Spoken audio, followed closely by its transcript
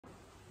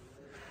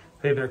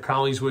Hey there,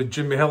 Collingswood.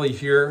 Jim Maley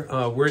here.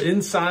 We're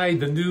inside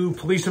the new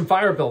police and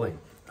fire building.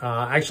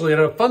 Actually at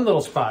a fun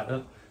little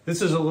spot.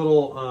 This is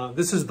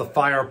the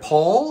fire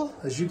pole,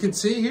 as you can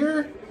see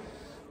here.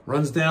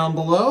 Runs down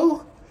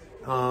below.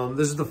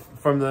 This is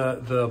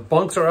the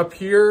bunks are up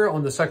here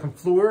on the second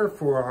floor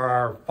for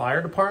our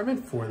fire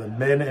department, for the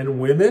men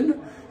and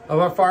women of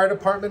our fire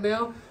department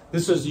now.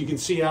 This is, you can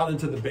see out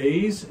into the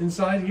bays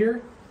inside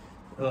here.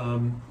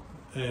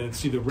 And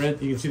see you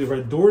can see the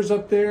red doors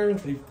up there.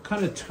 They've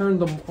kind of turned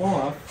them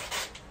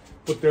off,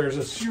 but there's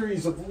a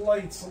series of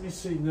lights. Let me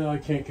see. No, I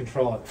can't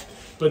control it.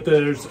 But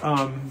there's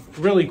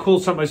really cool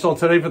something I saw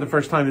today for the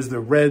first time is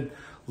the red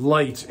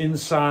lights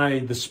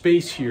inside the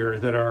space here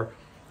that are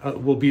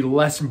will be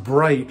less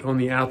bright on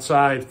the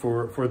outside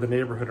for the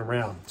neighborhood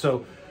around.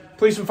 So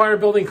police and fire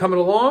building coming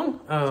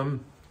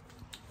along.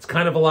 It's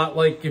kind of a lot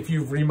like if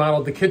you've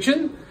remodeled the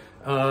kitchen.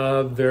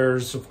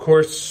 There's of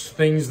course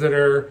things that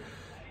are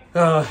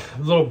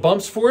little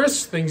bumps for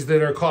us, things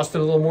that are costing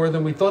a little more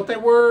than we thought they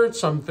were,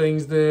 some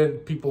things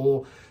that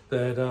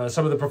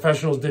some of the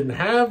professionals didn't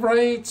have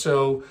right.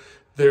 So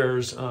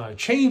there's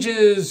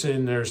changes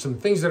and there's some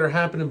things that are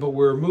happening, but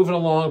we're moving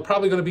along,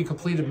 probably going to be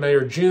completed May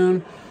or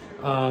June.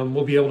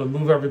 We'll be able to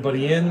move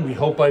everybody in, we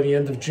hope by the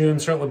end of June,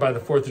 certainly by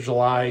the 4th of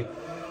July.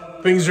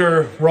 Things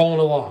are rolling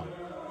along.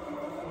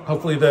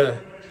 Hopefully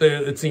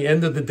it's the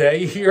end of the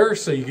day here,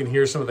 so you can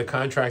hear some of the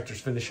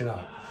contractors finishing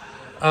up.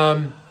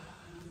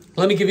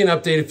 Let me give you an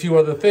update, a few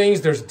other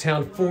things. There's a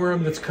town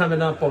forum that's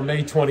coming up on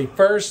May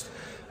 21st.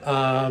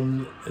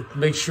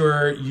 Make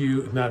sure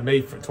not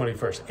May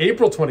 21st,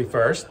 April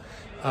 21st.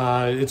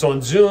 It's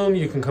on Zoom.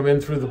 You can come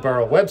in through the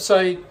borough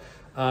website.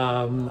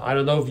 I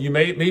don't know if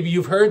maybe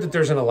you've heard that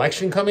there's an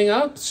election coming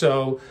up.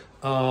 So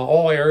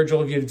all I urge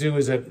all of you to do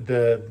is that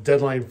the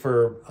deadline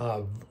for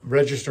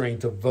registering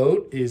to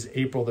vote is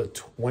April the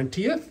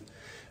 20th.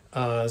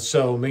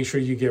 So make sure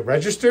you get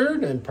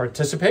registered and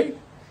participate.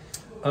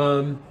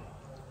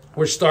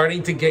 We're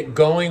starting to get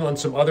going on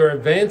some other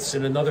events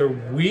in another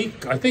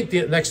week. I think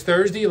the next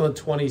Thursday, on the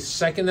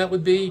 22nd, that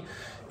would be,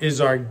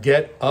 is our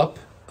Get Up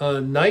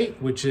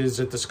night, which is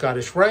at the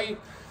Scottish Rite,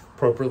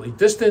 appropriately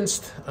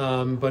distanced.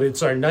 But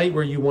it's our night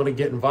where you want to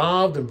get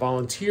involved and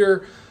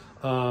volunteer.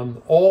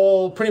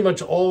 Pretty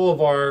much all of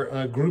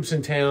our groups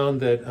in town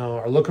that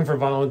are looking for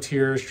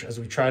volunteers as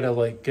we try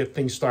to get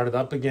things started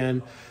up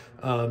again.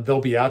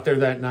 They'll be out there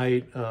that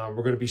night. We're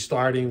going to be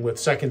starting with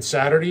second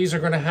Saturdays are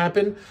going to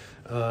happen.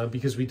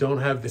 Because we don't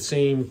have the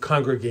same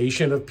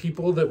congregation of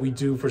people that we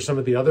do for some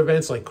of the other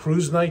events, like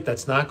cruise night.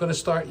 That's not going to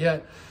start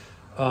yet.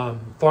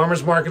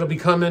 Farmers market will be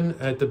coming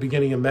at the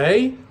beginning of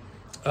May.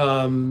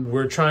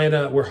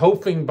 We're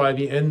hoping by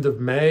the end of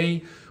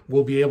May,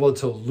 we'll be able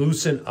to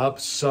loosen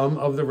up some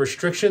of the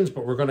restrictions,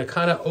 but we're going to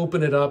kind of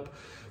open it up.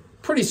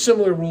 Pretty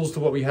similar rules to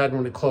what we had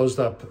when it closed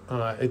up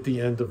at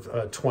the end of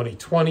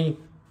 2020.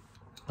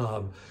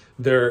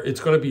 It's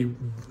going to be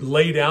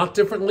laid out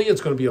differently. It's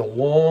going to be a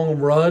long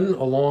run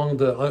along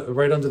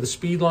right under the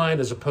speed line,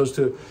 as opposed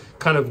to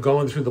kind of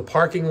going through the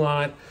parking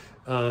lot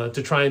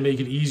to try and make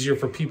it easier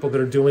for people that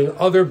are doing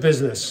other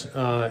business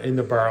in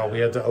the borough. We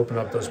had to open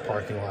up those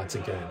parking lots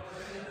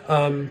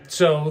again.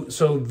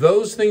 So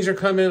those things are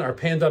coming. Our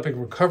pandemic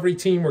recovery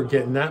team, we're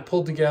getting that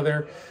pulled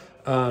together.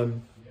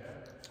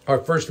 Our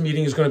first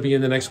meeting is going to be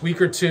in the next week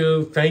or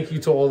two. Thank you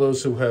to all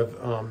those who have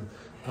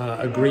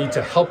agreed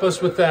to help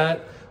us with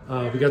that.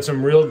 We got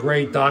some real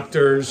great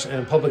doctors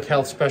and public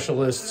health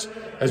specialists,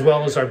 as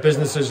well as our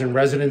businesses and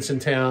residents in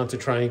town, to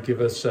try and give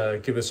us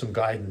some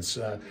guidance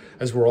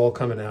as we're all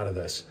coming out of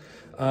this.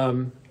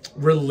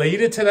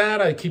 Related to that,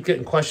 I keep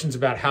getting questions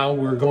about how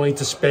we're going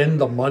to spend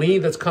the money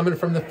that's coming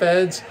from the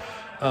feds.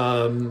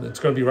 It's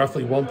going to be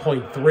roughly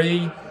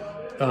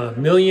 1.3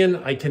 million.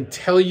 I can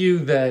tell you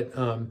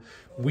that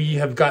we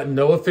have gotten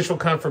no official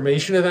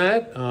confirmation of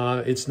that.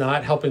 It's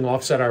not helping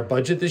offset our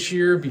budget this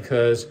year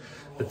because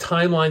the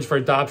timelines for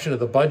adoption of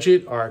the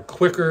budget are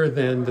quicker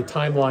than the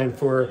timeline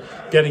for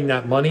getting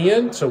that money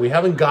in. So we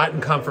haven't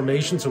gotten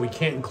confirmation, so we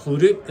can't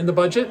include it in the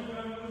budget.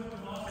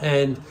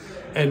 And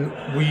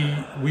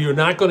we are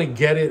not going to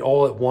get it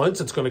all at once.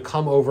 It's going to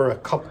come over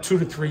 2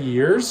 to 3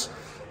 years.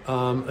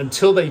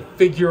 Until they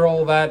figure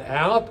all that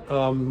out,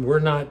 we're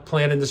not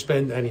planning to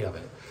spend any of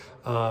it.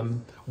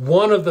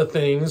 One of the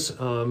things,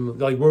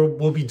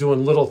 we'll be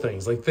doing little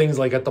things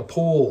like at the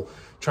pool,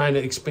 trying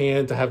to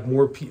expand to have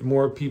more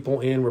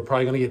people in. We're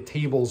probably going to get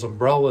tables,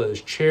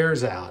 umbrellas,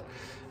 chairs out,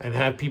 and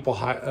have people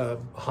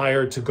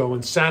hired to go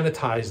and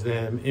sanitize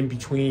them in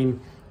between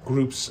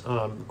groups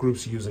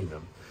using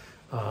them.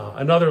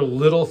 Another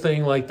little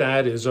thing like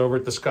that is over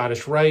at the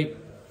Scottish Rite,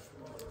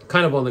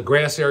 kind of on the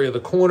grass area of the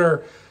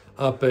corner,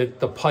 up at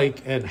the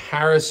Pike and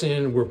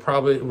Harrison. We're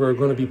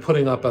going to be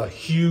putting up a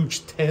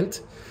huge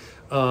tent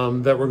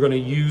that we're going to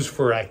use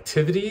for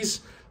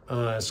activities.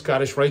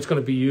 Scottish Rite's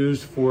going to be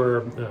used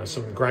for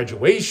some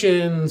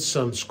graduations,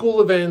 some school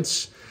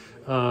events.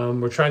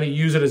 We're trying to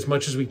use it as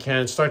much as we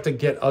can, start to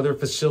get other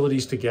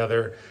facilities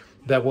together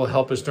that will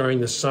help us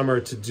during the summer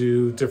to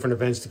do different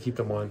events to keep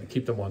them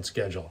on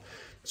schedule.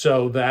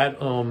 So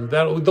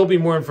there'll be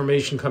more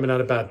information coming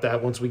out about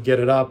that once we get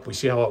it up. We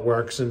see how it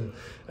works, and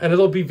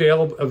it'll be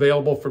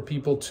available for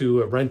people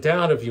to rent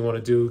out if you want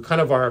to do kind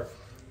of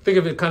think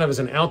of it kind of as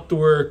an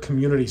outdoor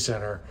community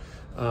center,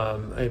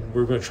 and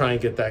we're going to try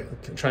and get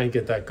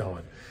that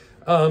going.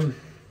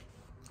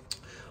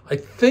 I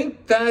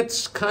think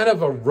that's kind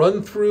of a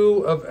run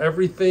through of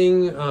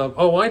everything.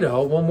 Oh, I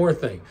know, one more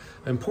thing,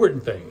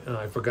 important thing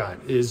I forgot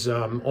is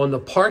on the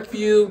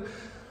Parkview.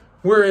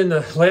 We're in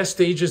the last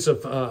stages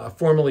of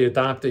formally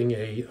adopting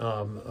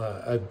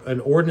an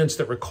ordinance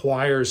that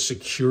requires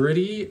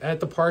security at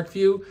the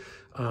Parkview.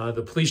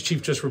 The police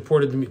chief just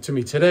reported to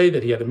me today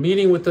that he had a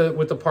meeting with the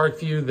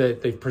Parkview,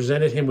 that they've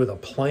presented him with a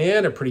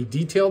plan, a pretty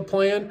detailed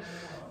plan,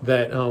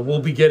 that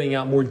we'll be getting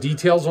out more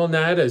details on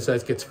that as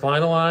that gets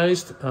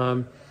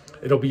finalized.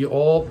 It'll be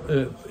all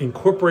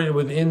incorporated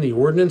within the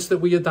ordinance that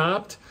we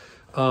adopt,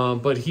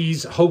 but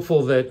he's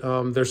hopeful that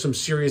there's some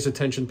serious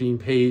attention being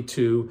paid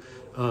to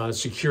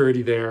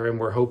security there, and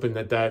we're hoping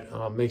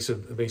that makes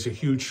a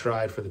huge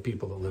stride for the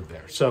people that live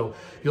there. So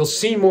you'll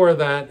see more of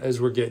that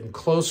as we're getting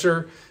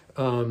closer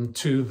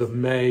to the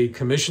May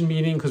commission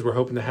meeting, because we're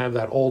hoping to have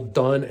that all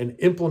done and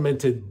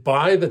implemented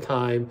by the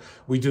time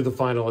we do the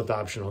final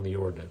adoption on the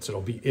ordinance.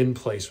 It'll be in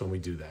place when we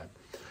do that.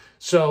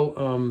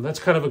 So that's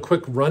kind of a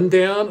quick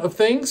rundown of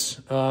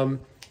things.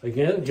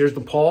 Again, here's the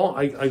Paul.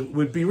 I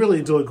would be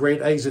really do a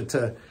great exit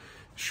to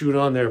shoot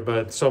on there,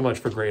 but so much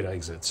for great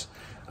exits.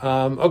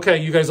 Okay,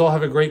 you guys all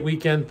have a great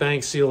weekend.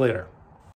 Thanks. See you later.